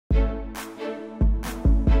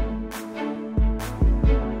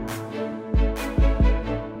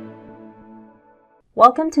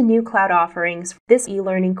Welcome to New Cloud Offerings. This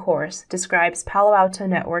e-learning course describes Palo Alto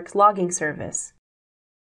Network's logging service.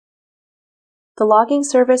 The logging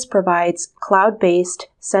service provides cloud-based,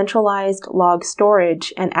 centralized log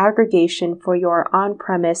storage and aggregation for your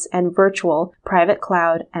on-premise and virtual private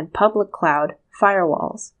cloud and public cloud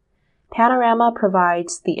firewalls. Panorama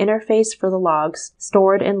provides the interface for the logs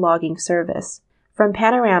stored in logging service. From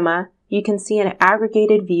Panorama, you can see an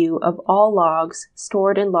aggregated view of all logs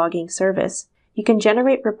stored in logging service. You can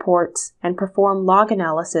generate reports and perform log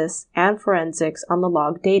analysis and forensics on the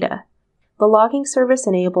log data. The logging service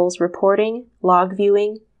enables reporting, log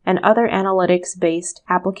viewing, and other analytics-based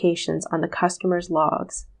applications on the customer's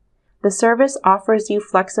logs. The service offers you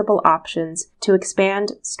flexible options to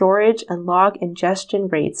expand storage and log ingestion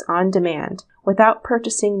rates on demand without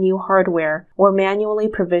purchasing new hardware or manually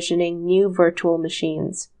provisioning new virtual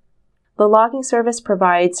machines. The logging service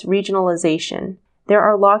provides regionalization. There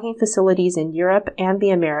are logging facilities in Europe and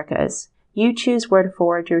the Americas. You choose where to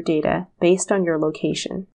forward your data based on your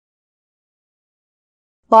location.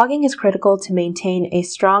 Logging is critical to maintain a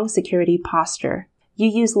strong security posture. You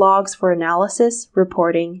use logs for analysis,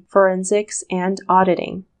 reporting, forensics, and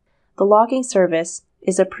auditing. The logging service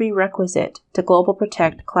is a prerequisite to Global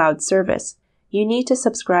Protect Cloud service. You need to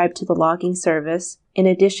subscribe to the logging service in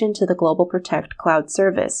addition to the Global Protect Cloud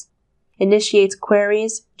service. Initiates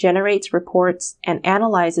queries, generates reports, and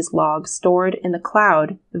analyzes logs stored in the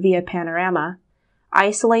cloud via Panorama,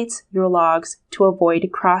 isolates your logs to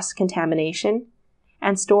avoid cross-contamination,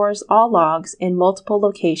 and stores all logs in multiple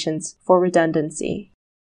locations for redundancy.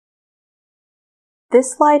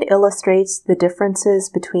 This slide illustrates the differences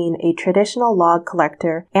between a traditional log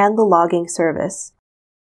collector and the logging service.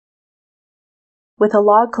 With a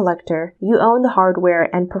log collector, you own the hardware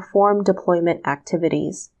and perform deployment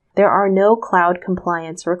activities. There are no cloud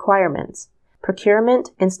compliance requirements. Procurement,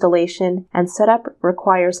 installation, and setup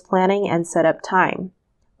requires planning and setup time.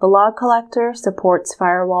 The log collector supports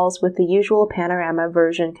firewalls with the usual Panorama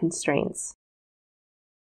version constraints.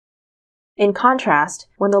 In contrast,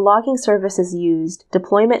 when the logging service is used,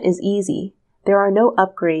 deployment is easy. There are no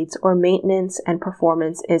upgrades or maintenance, and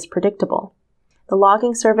performance is predictable. The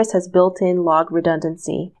logging service has built-in log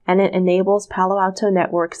redundancy, and it enables Palo Alto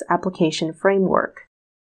Network's application framework.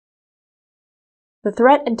 The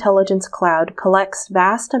Threat Intelligence Cloud collects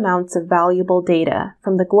vast amounts of valuable data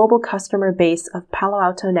from the global customer base of Palo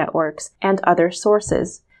Alto Networks and other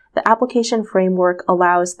sources. The application framework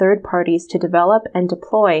allows third parties to develop and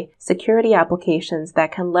deploy security applications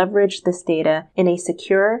that can leverage this data in a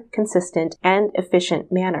secure, consistent, and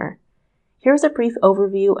efficient manner. Here's a brief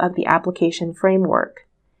overview of the application framework.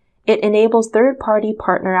 It enables third-party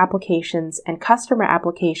partner applications and customer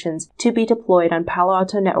applications to be deployed on Palo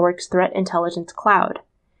Alto Network's Threat Intelligence Cloud.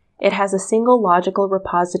 It has a single logical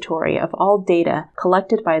repository of all data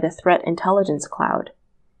collected by the Threat Intelligence Cloud.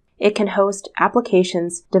 It can host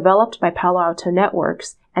applications developed by Palo Alto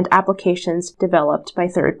Networks and applications developed by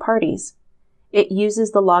third parties. It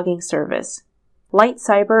uses the logging service. Light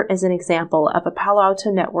Cyber is an example of a Palo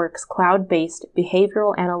Alto Networks cloud-based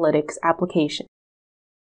behavioral analytics application.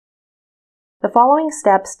 The following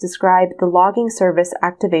steps describe the logging service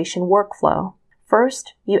activation workflow.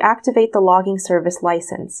 First, you activate the logging service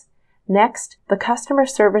license. Next, the customer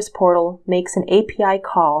service portal makes an API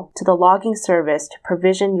call to the logging service to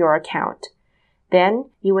provision your account.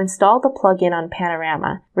 Then, you install the plugin on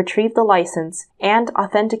Panorama, retrieve the license, and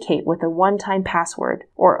authenticate with a one-time password,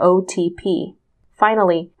 or OTP.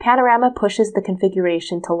 Finally, Panorama pushes the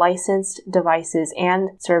configuration to licensed devices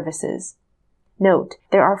and services. Note,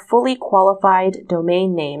 there are fully qualified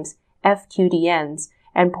domain names, FQDNs,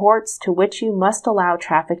 and ports to which you must allow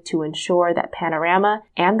traffic to ensure that Panorama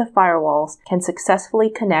and the firewalls can successfully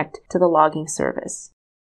connect to the logging service.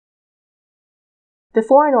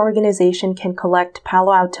 Before an organization can collect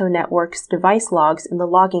Palo Alto Network's device logs in the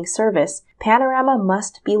logging service, Panorama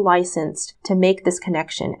must be licensed to make this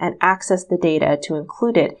connection and access the data to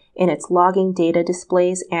include it in its logging data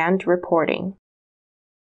displays and reporting.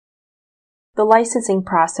 The licensing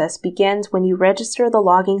process begins when you register the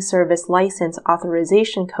logging service license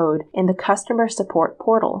authorization code in the customer support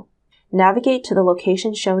portal. Navigate to the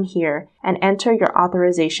location shown here and enter your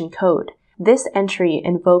authorization code. This entry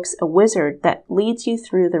invokes a wizard that leads you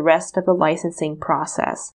through the rest of the licensing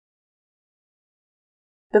process.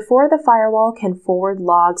 Before the firewall can forward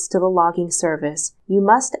logs to the logging service, you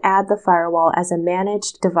must add the firewall as a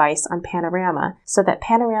managed device on Panorama so that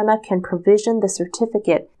Panorama can provision the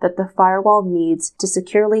certificate that the firewall needs to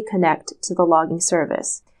securely connect to the logging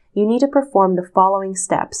service. You need to perform the following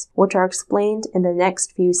steps, which are explained in the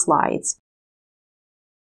next few slides.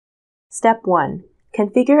 Step 1.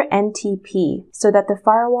 Configure NTP so that the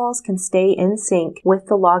firewalls can stay in sync with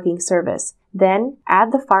the logging service. Then,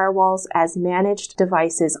 add the firewalls as managed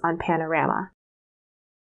devices on Panorama.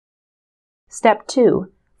 Step 2.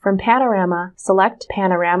 From Panorama, select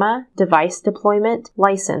Panorama Device Deployment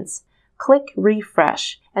License. Click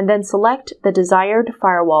Refresh, and then select the desired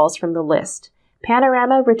firewalls from the list.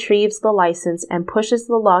 Panorama retrieves the license and pushes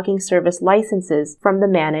the logging service licenses from the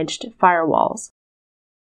managed firewalls.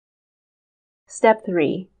 Step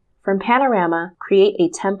 3. From Panorama, create a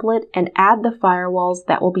template and add the firewalls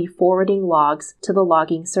that will be forwarding logs to the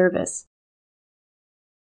logging service.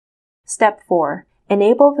 Step 4.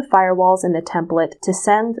 Enable the firewalls in the template to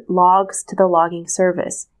send logs to the logging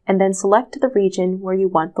service, and then select the region where you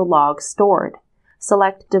want the logs stored.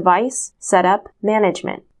 Select Device, Setup,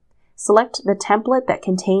 Management. Select the template that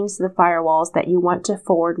contains the firewalls that you want to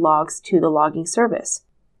forward logs to the logging service.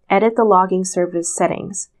 Edit the logging service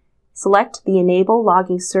settings. Select the Enable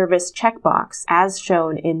Logging Service checkbox as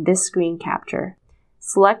shown in this screen capture.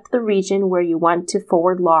 Select the region where you want to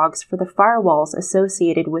forward logs for the firewalls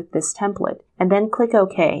associated with this template, and then click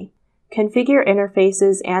OK. Configure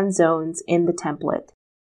interfaces and zones in the template.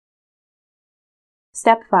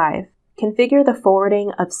 Step 5. Configure the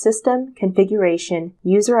forwarding of system, configuration,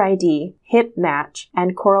 user ID, HIP match,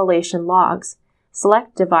 and correlation logs.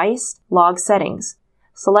 Select Device, Log Settings.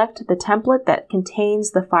 Select the template that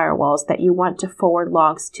contains the firewalls that you want to forward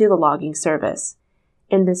logs to the logging service.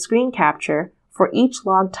 In the screen capture, for each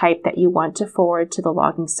log type that you want to forward to the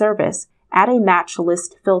logging service, add a match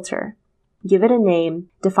list filter. Give it a name,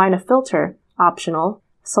 define a filter, optional,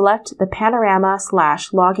 select the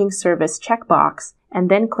Panorama/logging service checkbox, and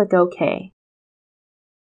then click OK.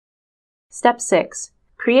 Step 6.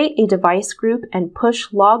 Create a device group and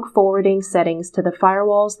push log forwarding settings to the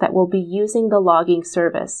firewalls that will be using the logging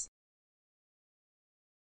service.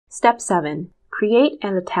 Step 7. Create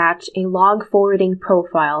and attach a log forwarding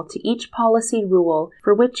profile to each policy rule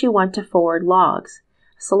for which you want to forward logs.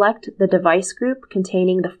 Select the device group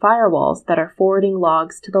containing the firewalls that are forwarding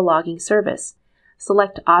logs to the logging service.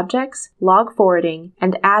 Select Objects, Log Forwarding,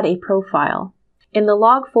 and add a profile. In the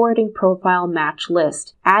log forwarding profile match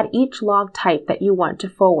list, add each log type that you want to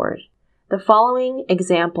forward. The following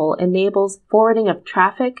example enables forwarding of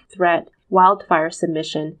traffic, threat, wildfire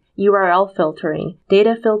submission, URL filtering,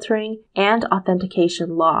 data filtering, and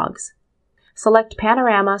authentication logs. Select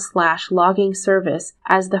Panorama/logging service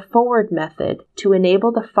as the forward method to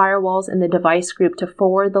enable the firewalls in the device group to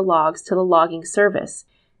forward the logs to the logging service.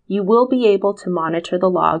 You will be able to monitor the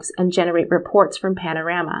logs and generate reports from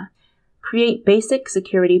Panorama. Create basic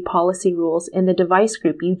security policy rules in the device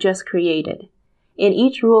group you just created. In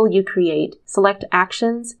each rule you create, select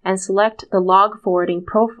Actions and select the log forwarding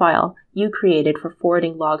profile you created for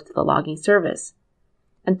forwarding logs to the logging service.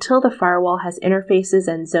 Until the firewall has interfaces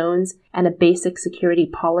and zones and a basic security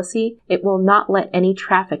policy, it will not let any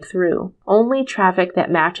traffic through. Only traffic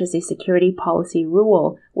that matches a security policy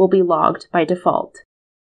rule will be logged by default.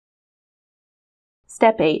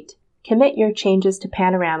 Step 8. Commit your changes to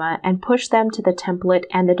Panorama and push them to the template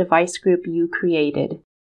and the device group you created.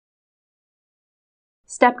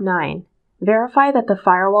 Step 9. Verify that the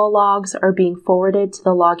firewall logs are being forwarded to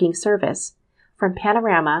the logging service. From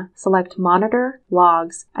Panorama, select Monitor,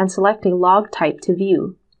 Logs, and select a log type to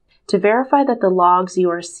view. To verify that the logs you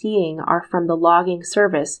are seeing are from the logging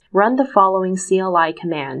service, run the following CLI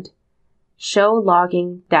command: show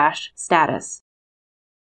logging-status.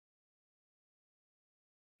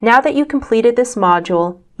 Now that you completed this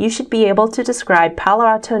module, you should be able to describe Palo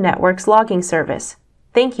Alto Network's logging service.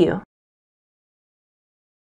 Thank you.